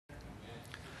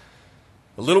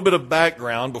A little bit of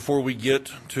background before we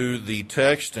get to the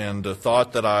text and a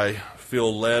thought that I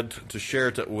feel led to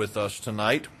share with us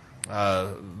tonight.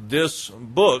 This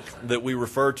book that we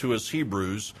refer to as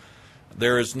Hebrews,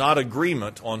 there is not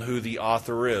agreement on who the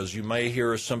author is. You may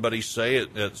hear somebody say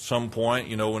it at some point,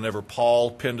 whenever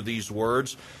Paul penned these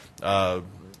words,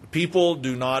 people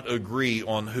do not agree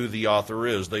on who the author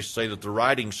is. They say that the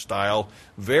writing style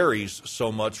varies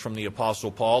so much from the Apostle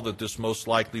Paul that this most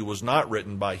likely was not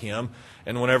written by him.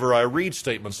 And whenever I read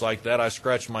statements like that, I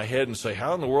scratch my head and say,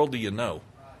 how in the world do you know?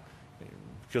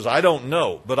 Because I don't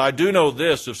know. But I do know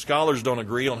this, if scholars don't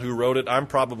agree on who wrote it, I'm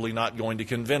probably not going to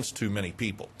convince too many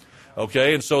people.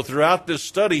 Okay, and so throughout this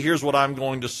study, here's what I'm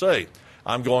going to say.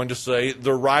 I'm going to say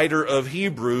the writer of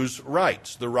Hebrews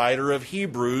writes. The writer of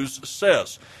Hebrews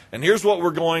says. And here's what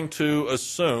we're going to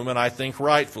assume, and I think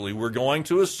rightfully. We're going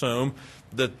to assume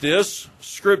that this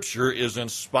Scripture is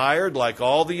inspired like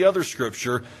all the other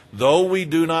Scripture, though we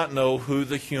do not know who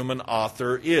the human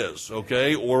author is,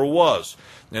 okay, or was.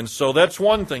 And so that's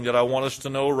one thing that I want us to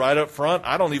know right up front.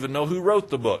 I don't even know who wrote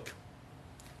the book.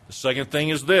 The second thing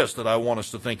is this that I want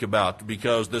us to think about,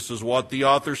 because this is what the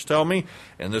authors tell me,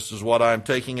 and this is what I'm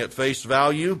taking at face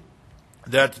value,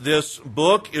 that this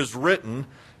book is written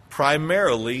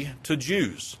primarily to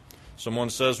Jews.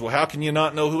 Someone says, well, how can you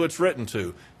not know who it's written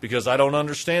to? Because I don't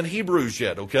understand Hebrews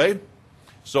yet, okay?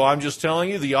 So I'm just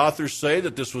telling you, the authors say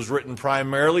that this was written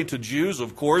primarily to Jews.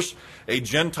 Of course, a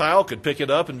Gentile could pick it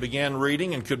up and begin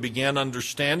reading and could begin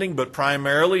understanding, but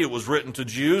primarily it was written to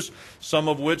Jews, some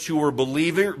of which who were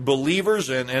believers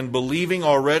and believing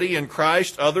already in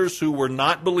Christ, others who were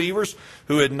not believers,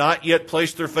 who had not yet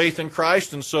placed their faith in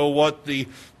Christ. And so what the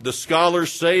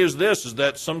scholars say is this, is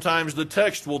that sometimes the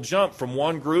text will jump from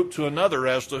one group to another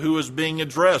as to who is being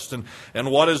addressed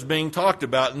and what is being talked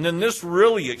about. And then this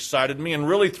really excited me and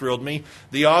really thrilled me.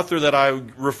 The author that I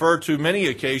refer to many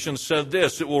occasions said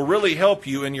this, it will really help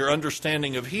you in your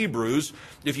understanding of Hebrews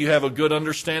if you have a good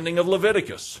understanding of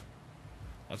Leviticus.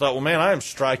 I thought, well, man, I am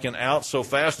striking out so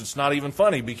fast it's not even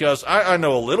funny, because I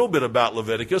know a little bit about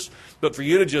Leviticus, but for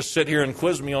you to just sit here and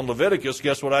quiz me on Leviticus,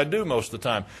 guess what I do most of the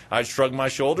time? I shrug my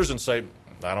shoulders and say,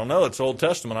 I don't know, it's Old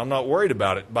Testament. I'm not worried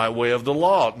about it by way of the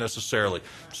law necessarily.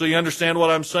 So you understand what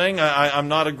I'm saying? I'm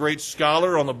not a great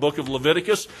scholar on the book of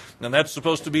Leviticus, and that's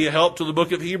supposed to be a help to the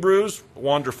book of Hebrews.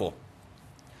 Wonderful.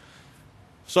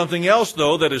 Something else,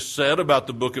 though, that is said about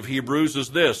the book of Hebrews is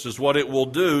this, is what it will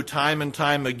do time and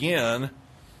time again,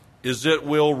 is it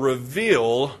will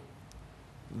reveal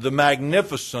the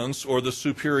magnificence or the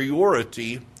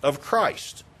superiority of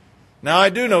Christ. Now, I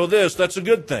do know this, that's a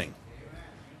good thing.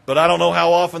 But I don't know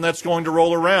how often that's going to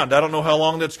roll around. I don't know how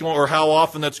long that's going, or how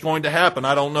often that's going to happen.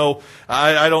 I don't know.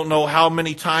 I don't know how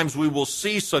many times we will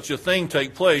see such a thing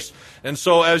take place. And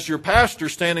so, as your pastor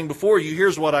standing before you,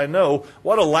 here's what I know.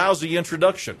 What a lousy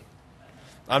introduction.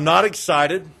 I'm not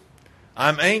excited.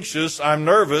 I'm anxious. I'm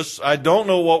nervous. I don't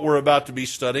know what we're about to be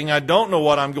studying. I don't know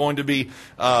what I'm going to be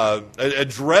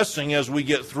addressing as we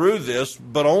get through this,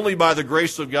 but only by the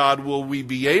grace of God will we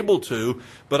be able to.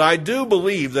 But I do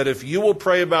believe that if you will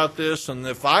pray about this and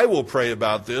if I will pray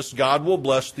about this, God will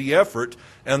bless the effort,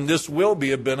 and this will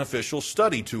be a beneficial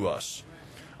study to us.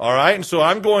 All right, and so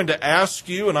I'm going to ask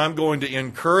you, and I'm going to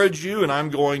encourage you, and I'm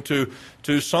going to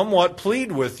somewhat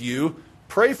plead with you.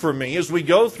 Pray for me as we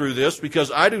go through this,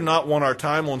 because I do not want our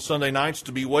time on Sunday nights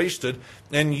to be wasted,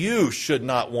 and you should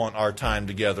not want our time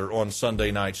together on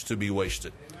Sunday nights to be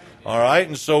wasted. All right,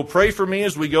 and so pray for me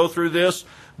as we go through this,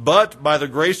 but by the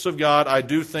grace of God, I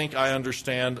do think I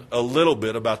understand a little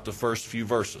bit about the first few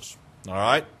verses. All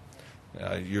right,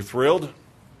 you're thrilled?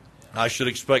 I should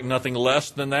expect nothing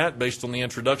less than that based on the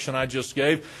introduction I just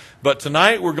gave. But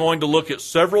tonight we're going to look at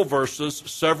several verses,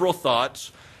 several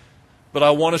thoughts. But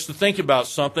I want us to think about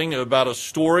something, about a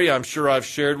story I'm sure I've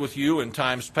shared with you in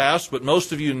times past. But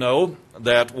most of you know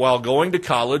that while going to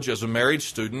college as a married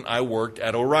student, I worked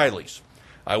at O'Reilly's.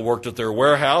 I worked at their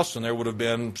warehouse, and there would have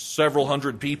been several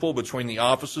hundred people between the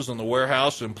offices and the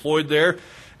warehouse employed there.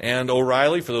 And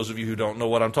O'Reilly, for those of you who don't know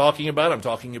what I'm talking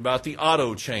about the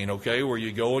auto chain, okay, where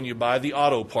you go and you buy the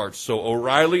auto parts. So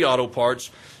O'Reilly Auto Parts,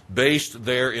 based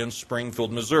there in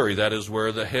Springfield, Missouri. That is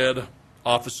where the head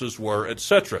offices were,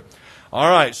 etc. All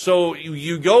right, so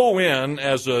you go in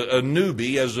as a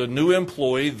newbie, as a new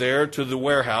employee there to the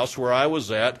warehouse where I was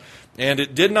at, and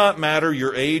it did not matter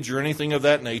your age or anything of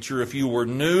that nature. If you were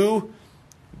new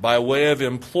by way of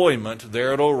employment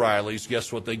there at O'Reilly's,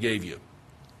 guess what they gave you?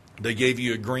 They gave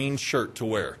you a green shirt to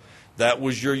wear. That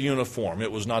was your uniform.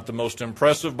 It was not the most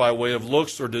impressive by way of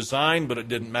looks or design, but it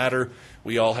didn't matter.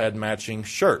 We all had matching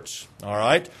shirts. All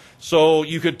right, so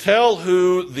you could tell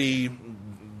who the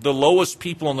the lowest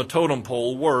people on the totem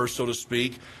pole were, so to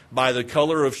speak, by the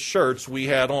color of shirts we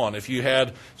had on. If you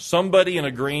had somebody in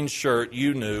a green shirt,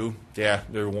 you knew, yeah,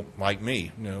 they're like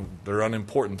me. They're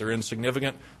unimportant. They're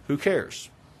insignificant. Who cares?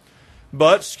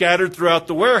 But scattered throughout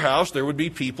the warehouse, there would be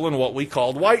people in what we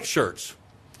called white shirts.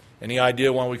 Any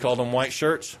idea why we called them white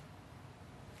shirts?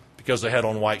 Because they had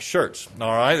on white shirts.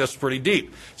 All right, that's pretty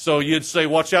deep. So you'd say,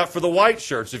 watch out for the white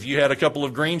shirts. If you had a couple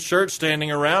of green shirts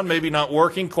standing around, maybe not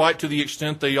working quite to the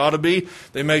extent they ought to be,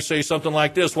 they may say something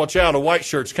like this: watch out, a white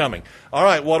shirt's coming. All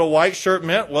right, what a white shirt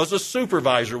meant was a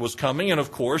supervisor was coming, and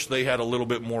of course they had a little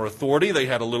bit more authority. They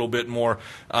had a little bit more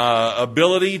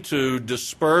ability to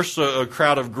disperse a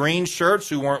crowd of green shirts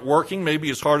who weren't working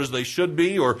maybe as hard as they should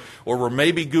be, or were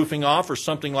maybe goofing off or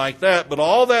something like that. But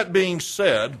all that being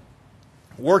said,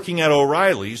 working at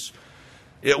O'Reilly's,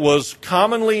 it was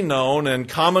commonly known and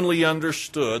commonly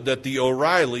understood that the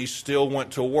O'Reillys still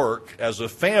went to work as a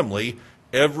family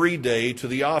every day to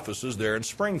the offices there in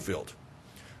Springfield.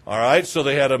 All right, so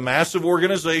they had a massive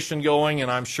organization going, and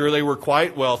I'm sure they were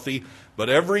quite wealthy, but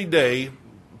every day,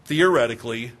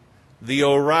 theoretically, the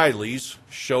O'Reillys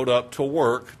showed up to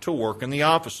work in the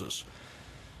offices.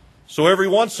 So every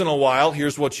once in a while,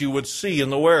 here's what you would see in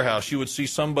the warehouse. You would see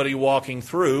somebody walking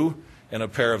through in a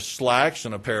pair of slacks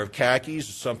and a pair of khakis,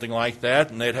 something like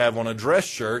that, and they'd have on a dress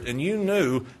shirt, and you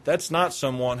knew that's not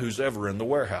someone who's ever in the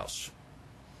warehouse.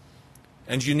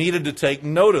 And you needed to take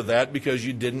note of that because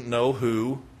you didn't know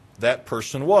who that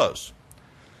person was.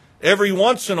 Every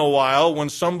once in a while, when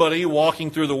somebody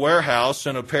walking through the warehouse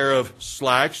in a pair of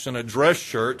slacks and a dress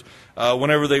shirt,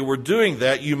 whenever they were doing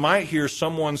that, you might hear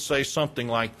someone say something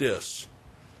like this: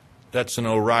 "That's an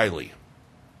O'Reilly.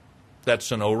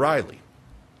 That's an O'Reilly."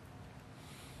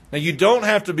 Now, you don't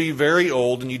have to be very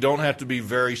old and you don't have to be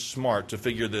very smart to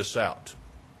figure this out.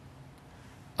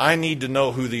 I need to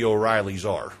know who the O'Reillys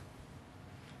are,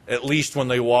 at least when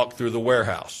they walk through the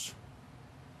warehouse.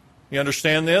 You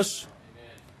understand this?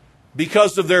 Amen.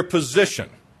 Because of their position.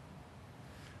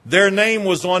 Their name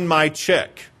was on my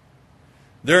check.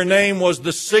 Their name was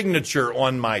the signature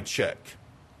on my check.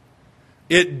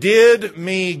 It did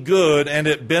me good and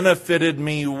it benefited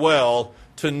me well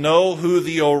to know who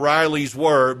the O'Reillys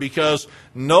were, because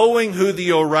knowing who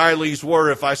the O'Reillys were,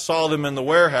 if I saw them in the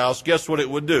warehouse, guess what it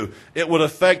would do? It would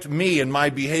affect me and my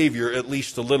behavior at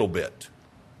least a little bit.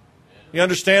 You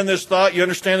understand this thought? You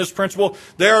understand this principle?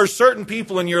 There are certain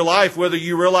people in your life, whether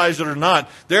you realize it or not,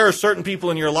 there are certain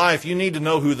people in your life you need to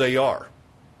know who they are,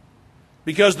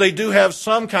 because they do have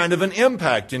some kind of an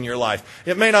impact in your life.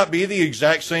 It may not be the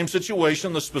exact same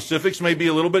situation. The specifics may be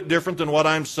a little bit different than what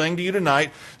I'm saying to you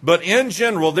tonight. But in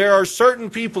general, there are certain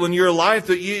people in your life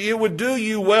that it would do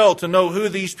you well to know who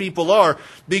these people are,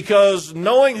 because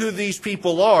knowing who these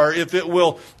people are, if it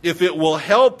will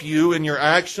help you in your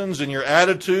actions and your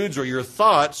attitudes or your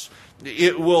thoughts,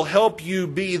 it will help you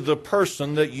be the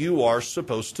person that you are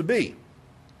supposed to be.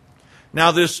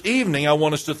 Now, this evening, I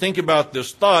want us to think about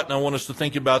this thought, and I want us to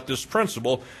think about this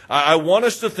principle. I want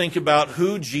us to think about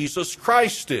who Jesus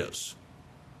Christ is.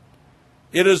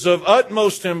 It is of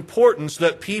utmost importance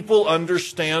that people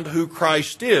understand who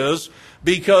Christ is,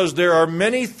 because there are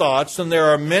many thoughts, and there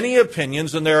are many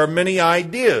opinions, and there are many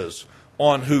ideas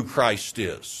on who Christ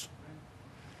is.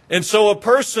 And so a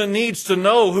person needs to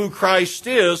know who Christ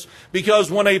is,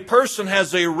 because when a person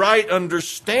has a right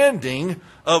understanding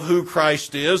of who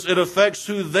Christ is, it affects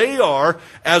who they are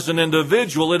as an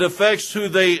individual. It affects who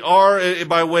they are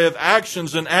by way of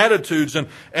actions and attitudes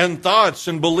and thoughts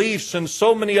and beliefs and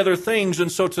so many other things.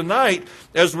 And so tonight,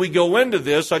 as we go into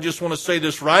this, I just want to say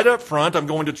this right up front. I'm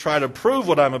going to try to prove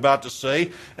what I'm about to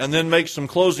say and then make some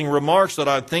closing remarks that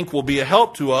I think will be a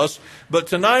help to us. But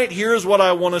tonight, here's what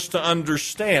I want us to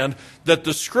understand, that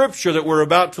the scripture that we're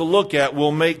about to look at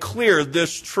will make clear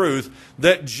this truth,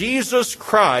 that Jesus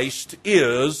Christ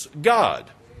is God.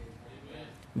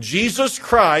 Jesus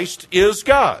Christ is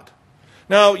God.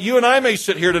 Now, you and I may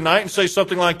sit here tonight and say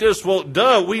something like this: well,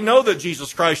 duh, we know that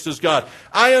Jesus Christ is God.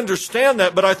 I understand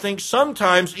that, but I think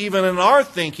sometimes, even in our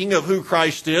thinking of who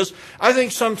Christ is, I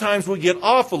think sometimes we get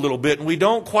off a little bit and we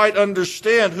don't quite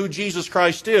understand who Jesus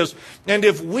Christ is. And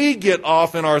if we get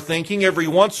off in our thinking every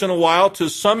once in a while, to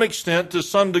some extent, to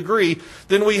some degree,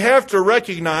 then we have to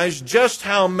recognize just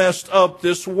how messed up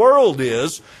this world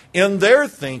is in their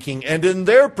thinking and in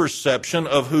their perception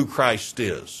of who Christ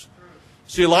is.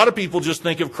 See, a lot of people just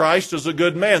think of Christ as a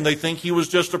good man. They think he was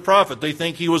just a prophet. They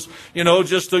think he was,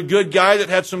 just a good guy that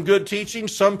had some good teaching.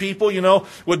 Some people,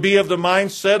 would be of the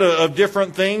mindset of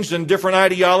different things and different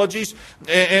ideologies.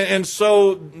 And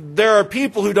so there are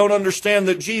people who don't understand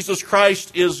that Jesus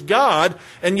Christ is God.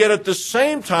 And yet at the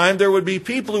same time, there would be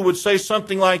people who would say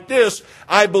something like this: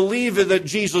 I believe that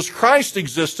Jesus Christ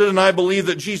existed, and I believe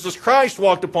that Jesus Christ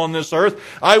walked upon this earth.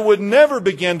 I would never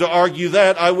begin to argue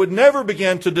that. I would never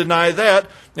begin to deny that.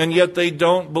 And yet they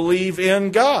don't believe in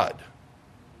God.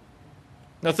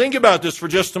 Now think about this for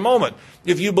just a moment.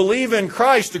 If you believe in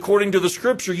Christ according to the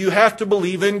Scripture, you have to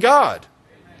believe in God.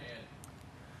 Amen.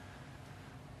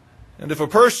 And if a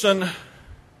person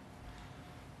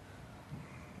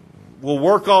will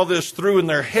work all this through in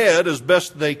their head as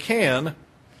best they can,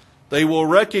 they will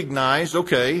recognize,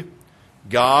 okay,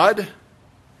 God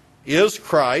is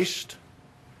Christ,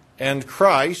 and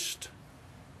Christ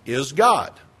is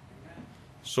God.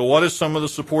 So what is some of the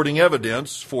supporting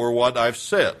evidence for what I've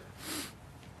said?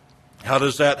 How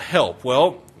does that help?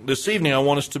 Well, this evening I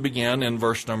want us to begin in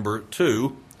verse number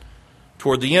 2,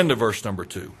 toward the end of verse number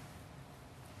 2.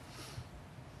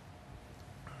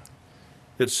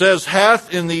 It says,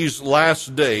 hath in these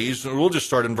last days, and we'll just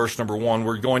start in verse number 1.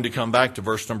 We're going to come back to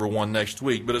verse number 1 next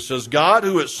week. But it says, God,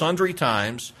 who at sundry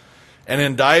times and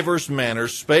in divers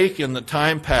manners spake in the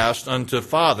time past unto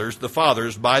the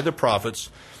fathers by the prophets,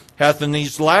 hath in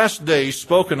these last days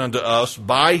spoken unto us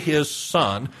by his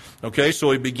Son. Okay, so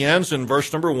he begins in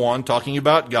verse number 1 talking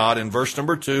about God. In verse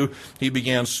number 2, he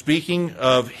begins speaking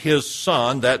of his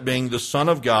Son, that being the Son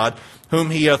of God, whom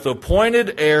he hath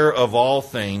appointed heir of all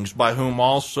things, by whom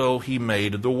also he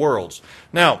made the worlds.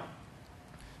 Now,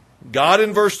 God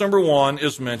in verse number 1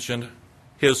 is mentioned.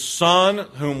 His Son,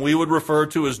 whom we would refer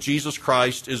to as Jesus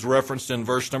Christ, is referenced in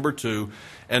verse number 2.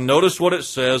 And notice what it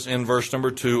says in verse number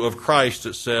 2 of Christ.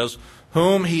 It says,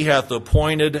 whom he hath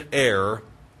appointed heir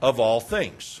of all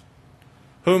things.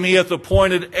 Whom he hath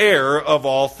appointed heir of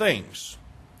all things.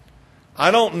 I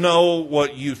don't know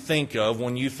what you think of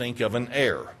when you think of an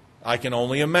heir. I can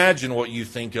only imagine what you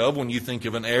think of when you think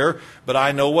of an heir, but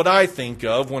I know what I think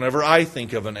of whenever I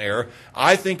think of an heir.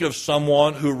 I think of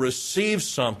someone who receives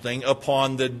something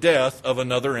upon the death of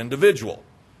another individual.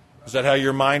 Is that how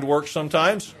your mind works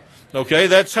sometimes? Okay,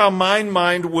 that's how my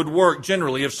mind would work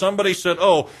generally. If somebody said,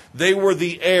 oh, they were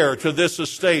the heir to this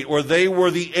estate, or they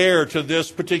were the heir to this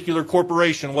particular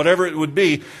corporation, whatever it would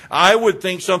be, I would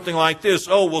think something like this: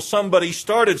 oh, well, somebody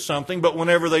started something, but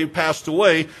whenever they passed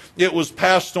away, it was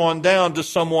passed on down to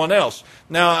someone else.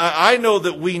 Now, I know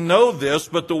that we know this,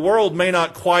 but the world may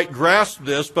not quite grasp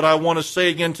this, but I want to say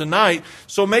again tonight,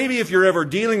 so maybe if you're ever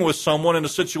dealing with someone in a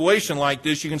situation like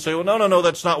this, you can say, well, no,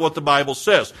 that's not what the Bible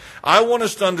says. I want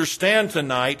us to understand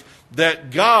tonight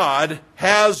that God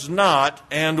has not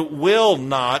and will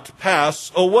not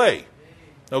pass away.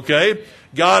 Okay?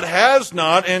 God has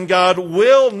not and God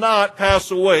will not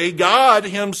pass away. God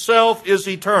himself is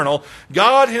eternal.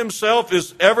 God himself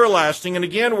is everlasting. And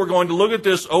again, we're going to look at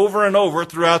this over and over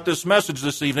throughout this message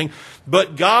this evening.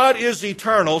 But God is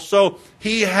eternal, so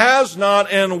he has not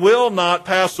and will not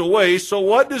pass away. So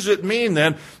what does it mean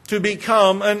then to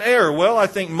become an heir? Well, I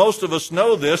think most of us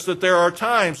know this, that there are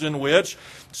times in which,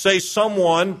 say,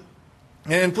 someone,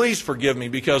 and please forgive me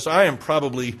because I am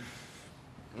probably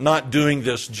not doing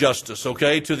this justice,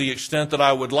 okay, to the extent that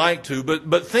I would like to,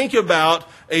 but think about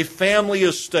a family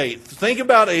estate. Think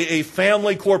about a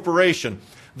family corporation.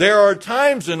 There are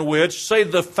times in which, say,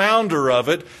 the founder of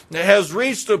it has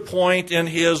reached a point in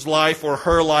his life or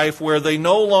her life where they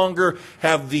no longer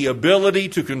have the ability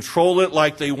to control it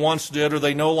like they once did, or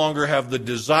they no longer have the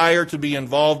desire to be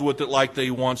involved with it like they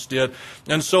once did.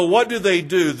 And so what do?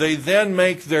 They then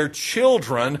make their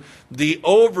children the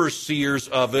overseers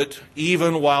of it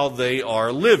even while they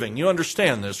are living. You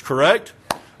understand this, correct?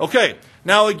 Okay.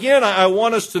 Now again, I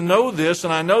want us to know this,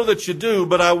 and I know that you do,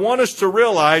 but I want us to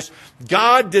realize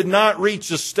God did not reach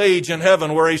a stage in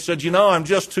heaven where he said, I'm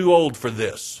just too old for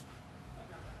this.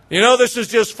 This is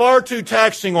just far too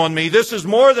taxing on me. This is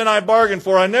more than I bargained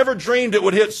for. I never dreamed it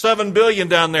would hit 7 billion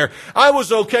down there. I was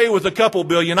okay with a couple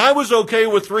billion. I was okay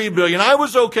with 3 billion. I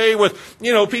was okay with,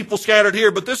 people scattered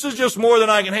here, but this is just more than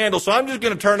I can handle. So I'm just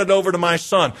going to turn it over to my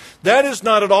son. That is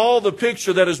not at all the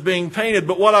picture that is being painted.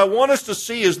 But what I want us to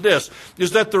see is this,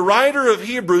 is that the writer of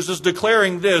Hebrews is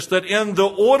declaring this, that in the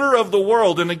order of the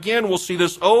world, and again, we'll see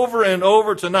this over and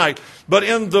over tonight, but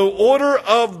in the order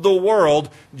of the world,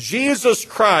 Jesus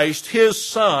Christ, his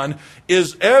Son,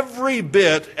 is every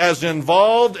bit as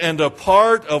involved and a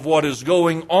part of what is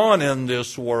going on in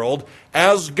this world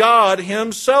as God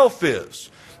himself is.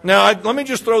 Now, let me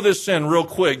just throw this in real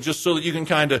quick, just so that you can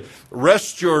kind of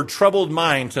rest your troubled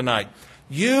mind tonight.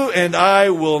 You and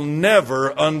I will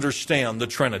never understand the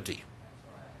Trinity.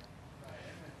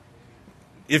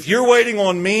 If you're waiting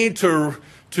on me to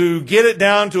get it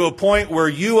down to a point where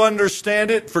you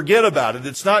understand it, forget about it.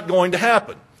 It's not going to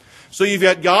happen. So you've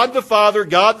got God the Father,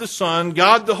 God the Son,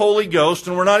 God the Holy Ghost,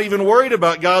 and we're not even worried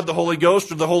about God the Holy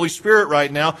Ghost or the Holy Spirit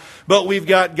right now, but we've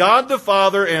got God the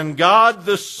Father and God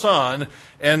the Son,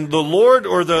 and the Lord,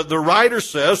 or the writer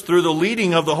says, through the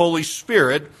leading of the Holy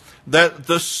Spirit, that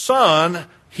the Son,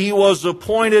 He was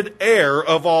appointed heir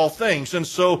of all things. And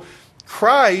so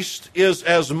Christ is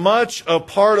as much a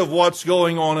part of what's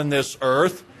going on in this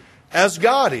earth as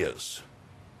God is.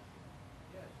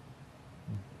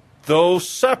 Though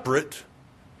separate,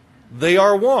 they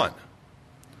are one.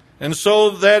 And so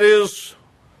that is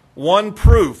one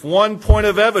proof, one point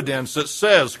of evidence that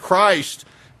says Christ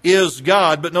is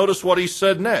God. But notice what he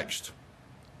said next.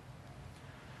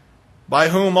 By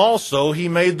whom also he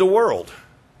made the world.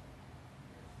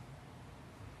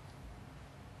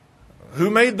 Who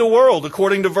made the world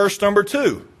according to verse number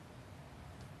 2?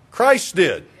 Christ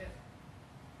did.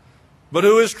 But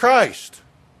who is Christ?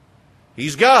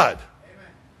 He's God.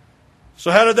 So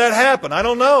how did that happen? I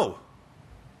don't know.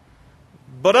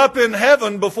 But up in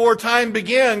heaven before time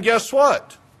began, guess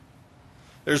what?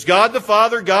 There's God the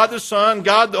Father, God the Son,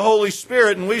 God the Holy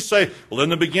Spirit, and we say, well, in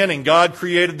the beginning, God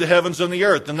created the heavens and the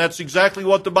earth. And that's exactly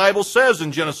what the Bible says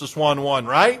in Genesis 1:1,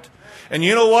 right? And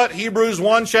you know what Hebrews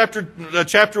 1, chapter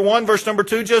 1, verse number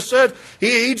 2 just said?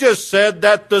 He just said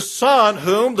that the Son,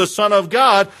 whom, the Son of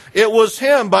God, it was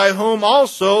Him by whom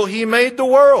also He made the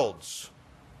worlds.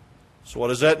 So what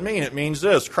does that mean? It means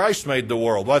this: Christ made the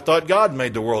world. Well, I thought God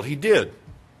made the world. He did.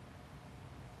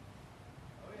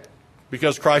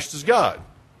 Because Christ is God.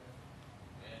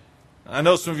 I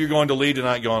know some of you are going to leave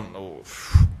tonight going, oh,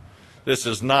 this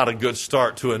is not a good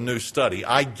start to a new study.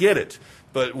 I get it.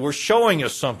 But we're showing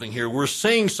us something here. We're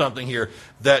seeing something here,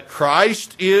 that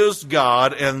Christ is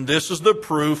God, and this is the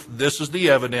proof, this is the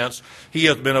evidence. He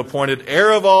hath been appointed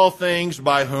heir of all things,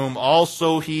 by whom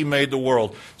also He made the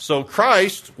world. So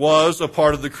Christ was a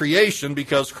part of the creation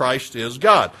because Christ is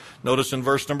God. Notice in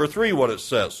verse number 3 what it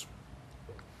says.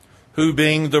 Who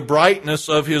being the brightness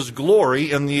of His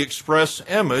glory and the express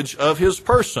image of His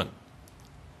person.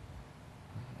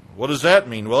 What does that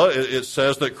mean? Well, it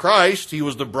says that Christ, He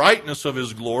was the brightness of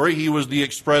His glory. He was the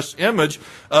express image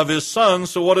of His Son.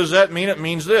 So what does that mean? It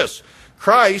means this.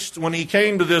 Christ, when He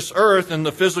came to this earth in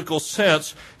the physical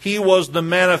sense, He was the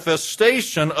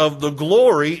manifestation of the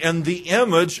glory and the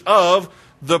image of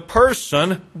the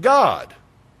person God.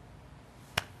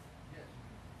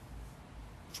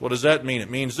 So what does that mean? It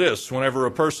means this. Whenever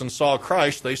a person saw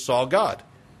Christ, they saw God.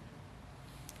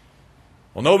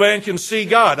 Well, no man can see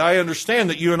God. I understand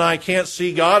that you and I can't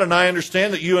see God, and I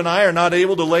understand that you and I are not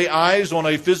able to lay eyes on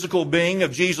a physical being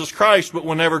of Jesus Christ. But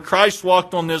whenever Christ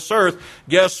walked on this earth,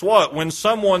 guess what? When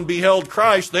someone beheld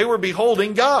Christ, they were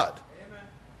beholding God. Amen.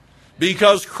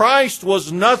 Because Christ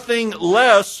was nothing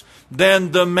less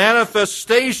than the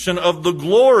manifestation of the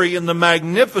glory and the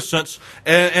magnificence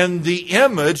and the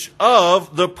image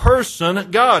of the person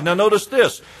God. Now notice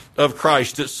this. Of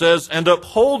Christ, it says, and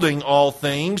upholding all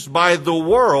things by the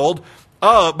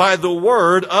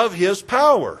word of His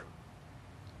power.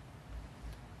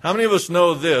 How many of us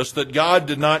know this, that God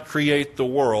did not create the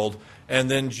world and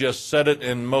then just set it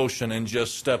in motion and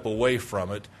just step away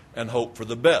from it and hope for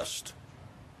the best?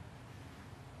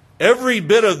 Every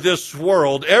bit of this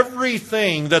world,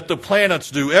 everything that the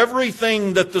planets do,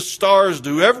 everything that the stars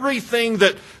do, everything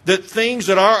that things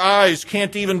that our eyes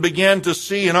can't even begin to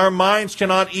see and our minds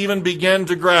cannot even begin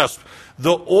to grasp,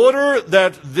 the order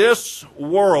that this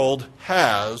world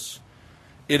has,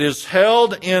 it is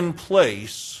held in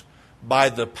place by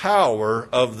the power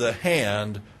of the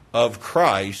hand of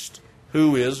Christ,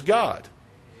 who is God.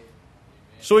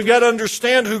 So we've got to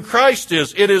understand who Christ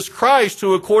is. It is Christ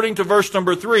who, according to verse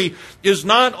number 3, is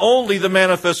not only the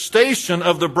manifestation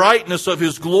of the brightness of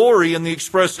His glory and the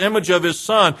express image of His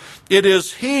Son. It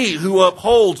is He who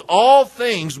upholds all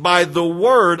things by the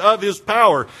word of His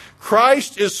power.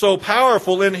 Christ is so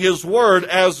powerful in His word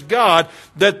as God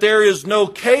that there is no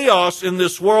chaos in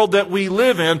this world that we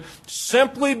live in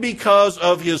simply because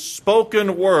of His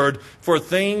spoken word for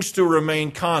things to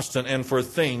remain constant and for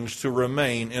things to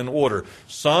remain in order.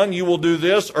 Sun, you will do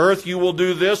this. Earth, you will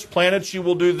do this. Planets, you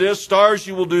will do this. Stars,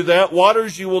 you will do that.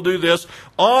 Waters, you will do this.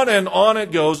 On and on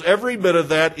it goes. Every bit of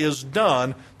that is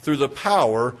done through the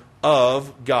power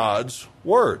of God's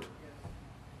word.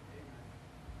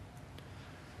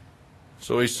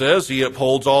 So he says He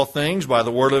upholds all things by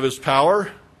the word of His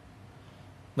power.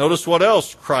 Notice what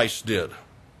else Christ did.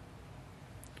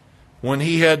 When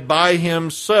he had by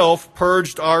himself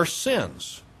purged our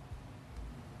sins.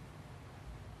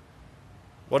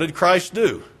 What did Christ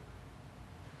do?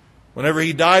 Whenever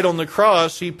he died on the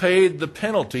cross, he paid the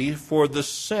penalty for the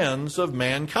sins of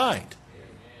mankind.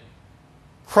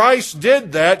 Christ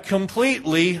did that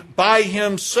completely by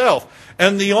himself.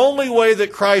 And the only way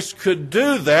that Christ could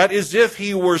do that is if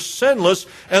he were sinless.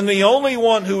 And the only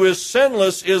one who is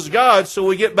sinless is God. So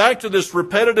we get back to this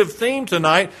repetitive theme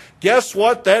tonight. Guess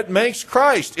what? That makes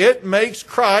Christ. It makes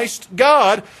Christ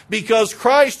God, because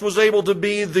Christ was able to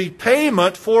be the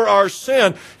payment for our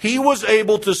sin. He was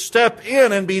able to step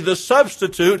in and be the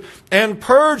substitute and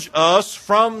purge us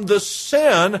from the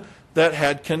sin that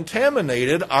had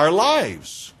contaminated our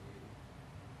lives.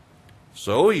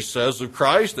 So he says of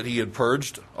Christ that he had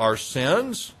purged our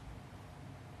sins.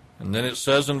 And then it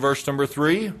says in verse number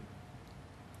 3,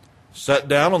 set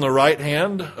down on the right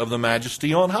hand of the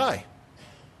Majesty on high.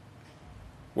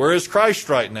 Where is Christ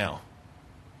right now?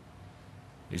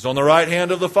 He's on the right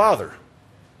hand of the Father,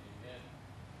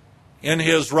 in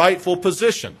his rightful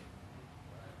position,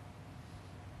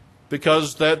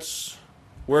 because that's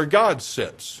where God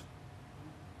sits.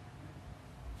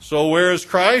 So where is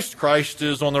Christ? Christ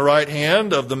is on the right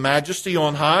hand of the Majesty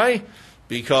on high,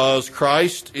 because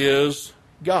Christ is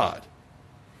God.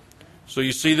 So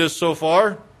you see this so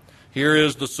far? Here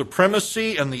is the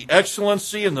supremacy and the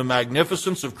excellency and the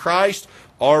magnificence of Christ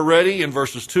already in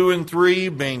verses 2 and 3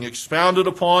 being expounded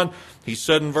upon. He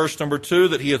said in verse number 2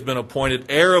 that he hath been appointed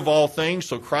heir of all things.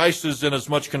 So Christ is in as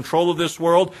much control of this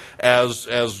world as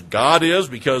God is,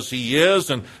 because he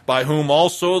is, and by whom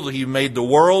also he made the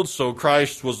world. So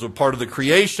Christ was a part of the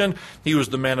creation. He was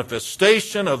the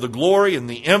manifestation of the glory and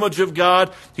the image of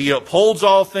God. He upholds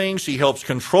all things. He helps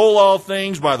control all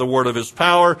things by the word of his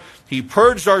power. He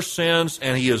purged our sins,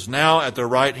 and he is now at the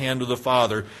right hand of the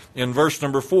Father. In verse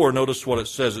number 4, notice what it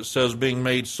says. It says, being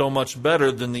made so much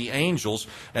better than the angels,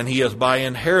 and he hath by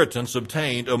inheritance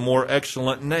obtained a more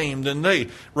excellent name than they.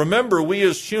 Remember, we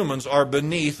as humans are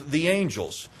beneath the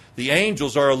angels. The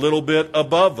angels are a little bit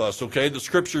above us, okay? The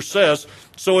Scripture says,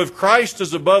 so if Christ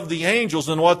is above the angels,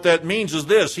 then what that means is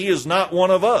this: he is not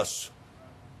one of us.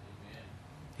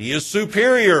 He is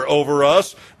superior over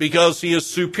us, because he is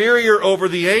superior over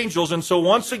the angels. And so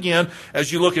once again,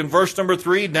 as you look in verse number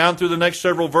 3 down through the next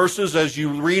several verses, as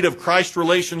you read of Christ's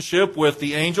relationship with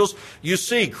the angels, you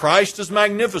see Christ is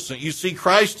magnificent. You see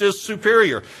Christ is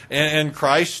superior, and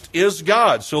Christ is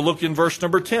God. So look in verse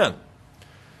number 10.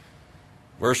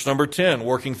 Verse number 10,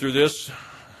 working through this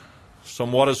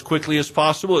somewhat as quickly as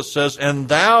possible, it says, and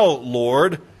thou,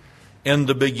 Lord, in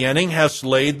the beginning hast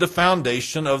laid the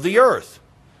foundation of the earth.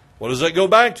 What does that go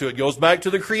back to? It goes back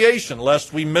to the creation,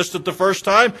 lest we missed it the first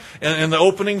time. And in the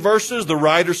opening verses, the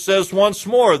writer says once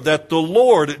more that the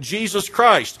Lord, Jesus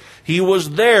Christ, he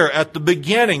was there at the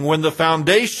beginning when the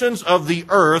foundations of the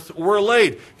earth were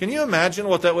laid. Can you imagine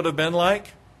what that would have been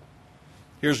like?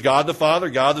 Here's God the Father,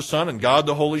 God the Son, and God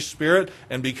the Holy Spirit.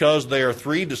 And because they are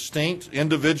three distinct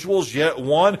individuals, yet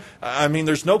one, I mean,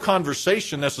 there's no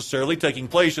conversation necessarily taking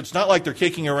place. It's not like they're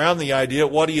kicking around the idea,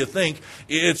 what do you think?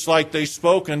 It's like they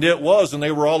spoke and it was, and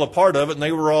they were all a part of it, and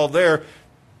they were all there.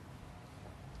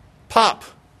 Pop.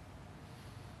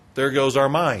 There goes our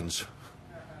minds.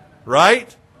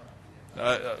 Right?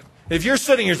 If you're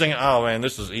sitting here saying, oh man,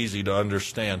 this is easy to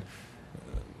understand,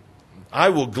 I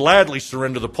will gladly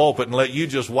surrender the pulpit and let you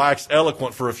just wax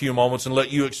eloquent for a few moments and let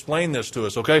you explain this to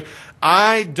us, okay?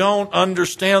 I don't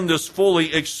understand this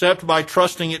fully except by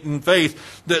trusting it in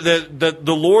faith that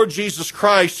the Lord Jesus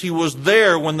Christ, he was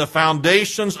there when the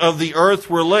foundations of the earth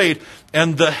were laid,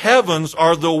 and the heavens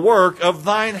are the work of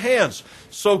thine hands.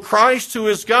 So Christ, who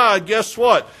is God, guess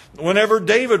what? Whenever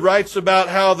David writes about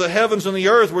how the heavens and the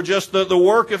earth were just the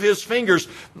work of his fingers,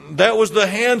 that was the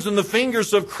hands and the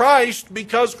fingers of Christ,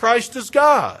 because Christ is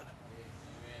God.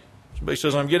 Somebody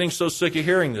says, I'm getting so sick of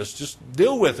hearing this. Just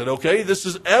deal with it, okay? This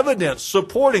is evidence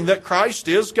supporting that Christ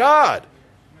is God.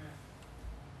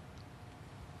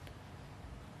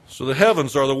 So the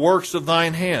heavens are the works of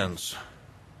thine hands.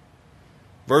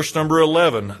 Verse number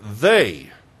 11,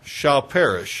 they shall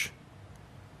perish,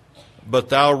 but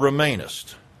thou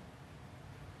remainest.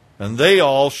 And they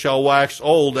all shall wax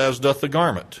old as doth the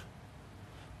garment.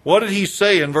 What did he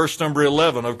say in verse number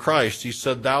 11 of Christ? He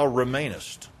said, thou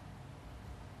remainest.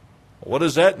 What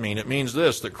does that mean? It means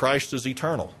this, that Christ is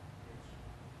eternal.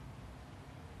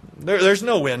 There's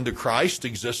no end to Christ's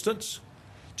existence.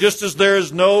 Just as there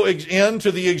is no end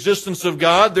to the existence of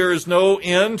God, there is no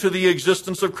end to the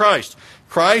existence of Christ.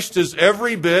 Christ is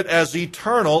every bit as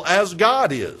eternal as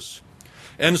God is.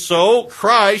 And so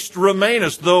Christ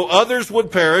remaineth, though others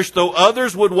would perish, though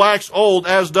others would wax old,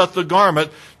 as doth the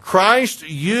garment. Christ,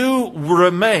 you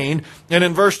remain. And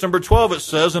in verse number 12 it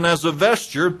says, and as a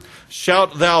vesture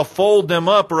shalt thou fold them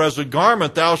up, or as a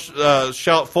garment thou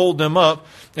shalt fold them up,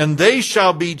 and they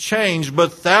shall be changed,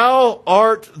 but thou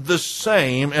art the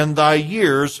same, and thy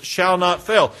years shall not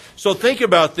fail. So think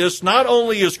about this. Not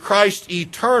only is Christ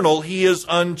eternal, he is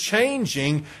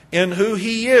unchanging in who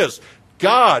he is.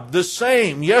 God, the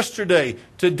same yesterday,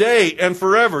 today, and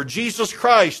forever. Jesus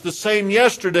Christ, the same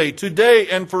yesterday, today,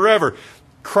 and forever.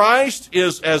 Christ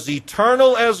is as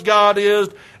eternal as God is,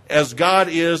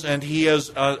 and he is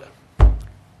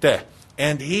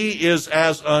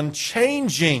as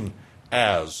unchanging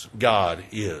as God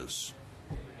is.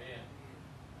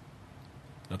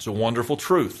 That's a wonderful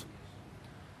truth.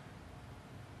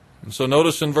 And so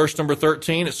notice in verse number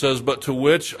 13, it says, but to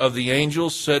which of the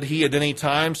angels said he at any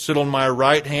time, sit on my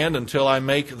right hand until I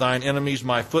make thine enemies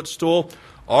my footstool?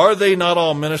 Are they not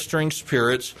all ministering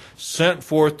spirits sent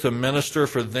forth to minister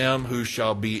for them who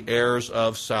shall be heirs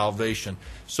of salvation?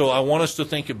 So I want us to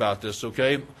think about this,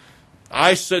 okay?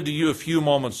 I said to you a few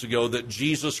moments ago that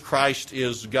Jesus Christ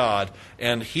is God,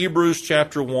 and Hebrews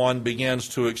chapter 1 begins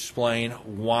to explain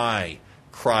why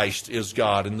Christ is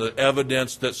God, and the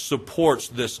evidence that supports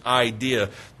this idea,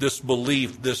 this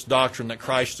belief, this doctrine that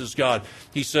Christ is God.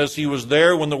 He says he was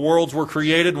there when the worlds were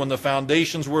created, when the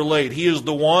foundations were laid. He is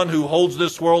the one who holds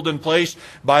this world in place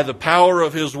by the power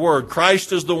of his word.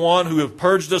 Christ is the one who have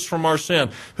purged us from our sin,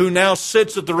 who now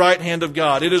sits at the right hand of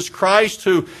God. It is Christ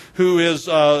who is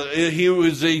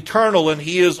eternal, and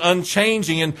he is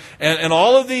unchanging, and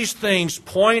all of these things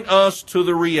point us to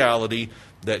the reality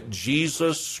that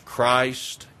Jesus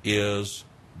Christ is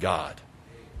God.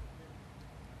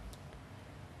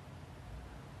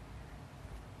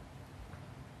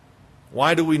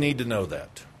 Why do we need to know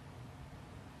that?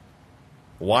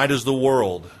 Why does the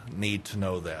world need to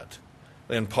know that?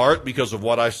 In part because of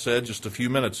what I said just a few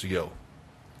minutes ago.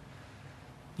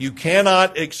 You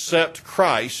cannot accept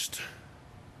Christ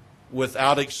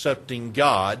without accepting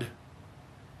God,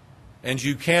 and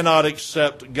you cannot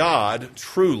accept God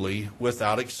truly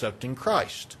without accepting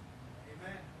Christ.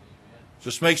 Amen. Does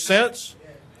this make sense?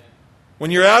 When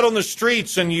you're out on the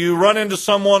streets and you run into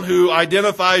someone who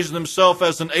identifies themselves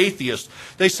as an atheist,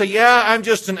 they say, yeah, I'm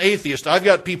just an atheist. I've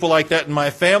got people like that in my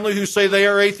family who say they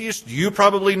are atheists. You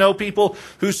probably know people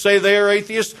who say they are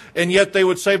atheists, and yet they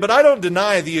would say, but I don't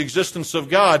deny the existence of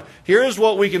God. Here is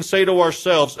what we can say to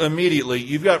ourselves immediately.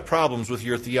 You've got problems with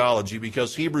your theology,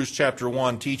 because Hebrews chapter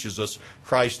 1 teaches us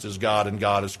Christ is God and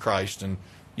God is Christ, and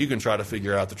you can try to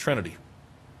figure out the Trinity.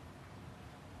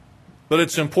 But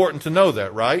it's important to know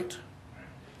that, right?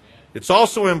 It's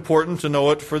also important to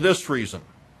know it for this reason.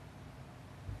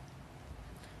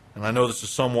 And I know this is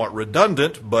somewhat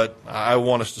redundant, but I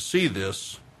want us to see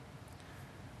this.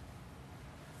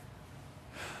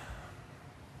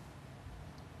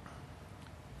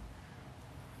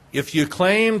 If you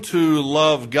claim to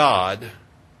love God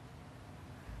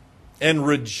and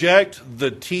reject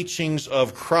the teachings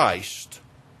of Christ,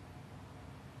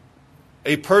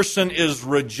 a person is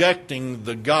rejecting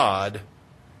the God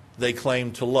they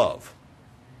claim to love.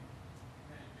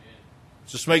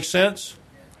 Does this make sense?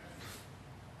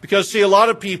 Because, see, a lot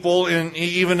of people,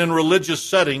 even in religious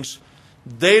settings,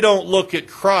 they don't look at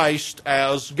Christ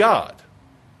as God.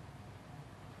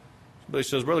 Somebody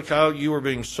says, Brother Kyle, you are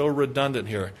being so redundant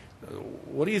here.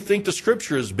 What do you think the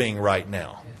Scripture is being right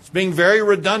now? It's being very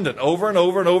redundant over and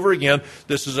over and over again.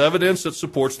 This is evidence that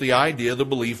supports the idea, the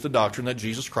belief, the doctrine that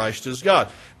Jesus Christ is God.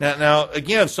 Now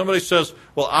again, somebody says,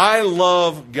 well, I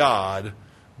love God,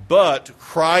 but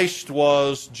Christ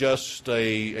was just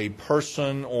a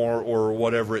person or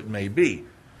whatever it may be.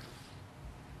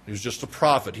 He was just a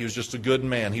prophet. He was just a good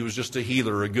man. He was just a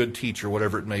healer, a good teacher,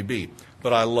 whatever it may be.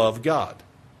 But I love God.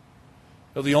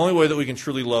 Now, the only way that we can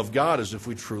truly love God is if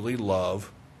we truly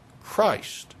love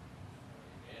Christ.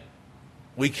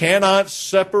 We cannot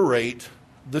separate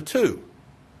the two.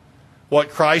 What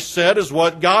Christ said is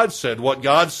what God said. What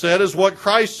God said is what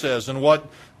Christ says. And what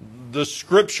the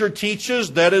Scripture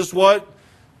teaches, that is what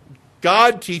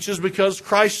God teaches, because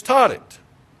Christ taught it.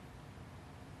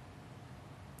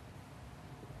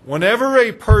 Whenever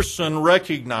a person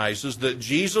recognizes that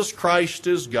Jesus Christ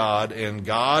is God and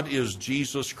God is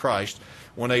Jesus Christ,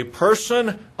 when a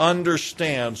person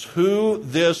understands who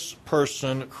this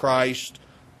person Christ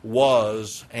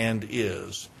was and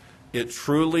is, it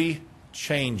truly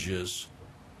changes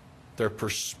their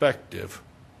perspective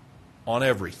on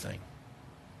everything.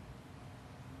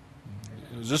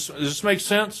 Does this make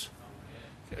sense?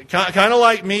 Kind of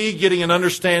like me getting an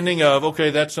understanding of, okay,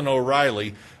 that's an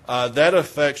O'Reilly. That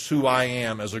affects who I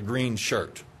am as a green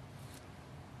shirt.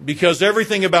 Because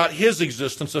everything about his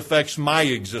existence affects my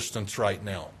existence right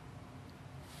now.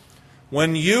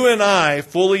 When you and I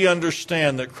fully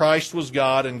understand that Christ was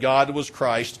God and God was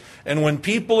Christ, and when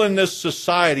people in this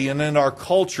society and in our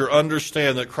culture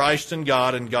understand that Christ and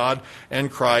God and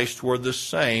Christ were the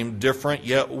same, different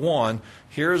yet one,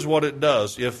 here's what it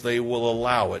does if they will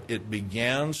allow it. It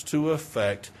begins to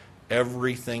affect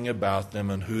everything about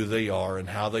them and who they are and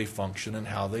how they function and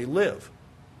how they live.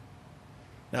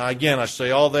 Now again, I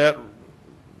say all that,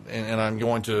 and I'm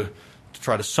going to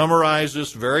try to summarize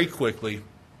this very quickly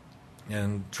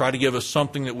and try to give us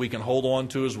something that we can hold on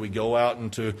to as we go out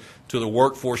into the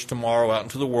workforce tomorrow, out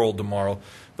into the world tomorrow.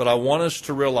 But I want us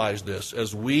to realize this.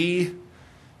 As we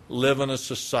live in a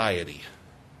society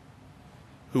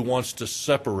who wants to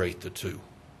separate the two,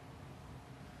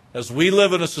 as we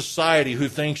live in a society who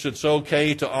thinks it's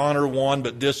okay to honor one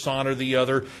but dishonor the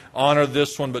other, honor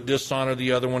this one but dishonor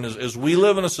the other one, as we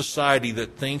live in a society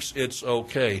that thinks it's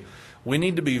okay, we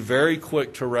need to be very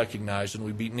quick to recognize, and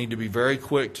we need to be very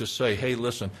quick to say, hey,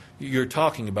 listen, you're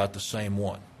talking about the same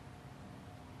one.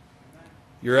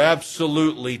 You're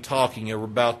absolutely talking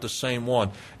about the same one.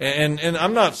 And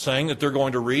I'm not saying that they're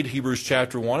going to read Hebrews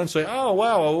chapter 1 and say, oh,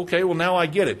 wow, okay, well, now I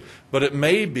get it. But it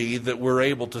may be that we're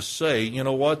able to say, you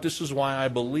know what, this is why I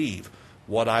believe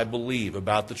what I believe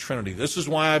about the Trinity. This is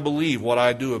why I believe what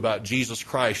I do about Jesus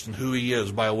Christ and who He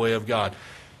is by way of God.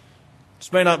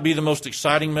 This may not be the most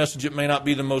exciting message. It may not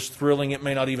be the most thrilling. It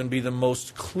may not even be the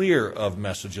most clear of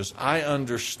messages. I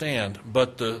understand.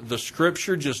 But the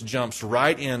Scripture just jumps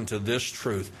right into this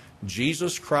truth.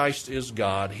 Jesus Christ is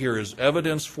God. Here is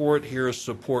evidence for it. Here is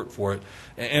support for it.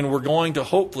 And we're going to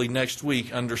hopefully next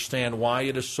week understand why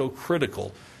it is so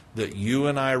critical that you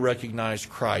and I recognize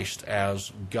Christ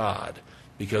as God.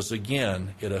 Because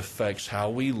again, it affects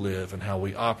how we live and how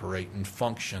we operate and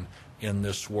function in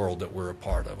this world that we're a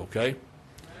part of. Okay?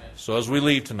 So as we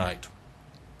leave tonight,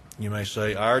 you may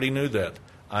say, I already knew that.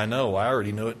 I know, I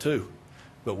already knew it too.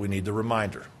 But we need the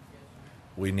reminder.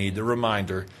 We need the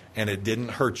reminder, and it didn't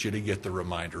hurt you to get the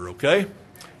reminder, okay?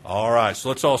 All right, so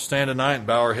let's all stand tonight and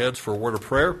bow our heads for a word of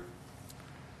prayer.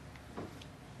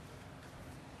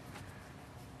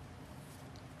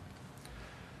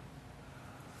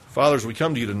 Father, as we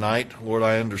come to you tonight, Lord,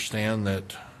 I understand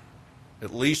that,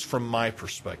 at least from my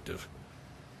perspective,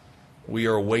 we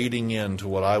are wading into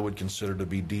what I would consider to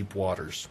be deep waters.